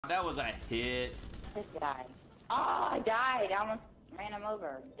that was a hit. This guy. Oh, I died. I almost ran him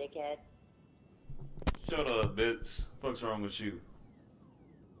over, dickhead. Shut up, bitch. What's wrong with you?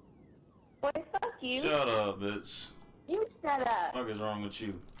 Boy, fuck you. Shut up, bitch. You shut up. Fuck is wrong with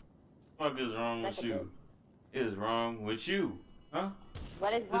you? Fuck is wrong with you? What is wrong with you? Huh?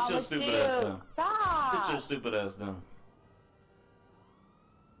 What is wrong with you? Ass down. Stop. Sit your stupid ass down.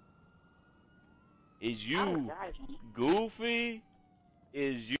 Is you Goofy?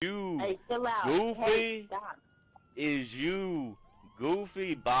 Is you Hey, chill out. Goofy? Hey, stop. Is you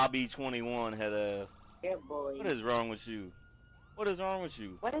Goofy? Bobby 21 head ass. Good boy. What is wrong with you? What is wrong with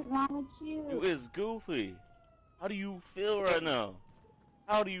you? What is wrong with you? You is Goofy. How do you feel right now?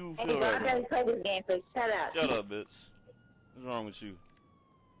 How do you feel right now? I gotta play this game, so shut up. Shut up, bitch. What's wrong with you?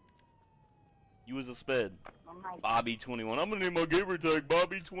 You was a sped. Oh my Bobby 21. I'm gonna name my gamer tag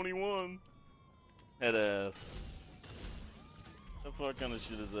Bobby 21. Head ass. What the fuck kind of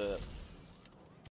shit is that?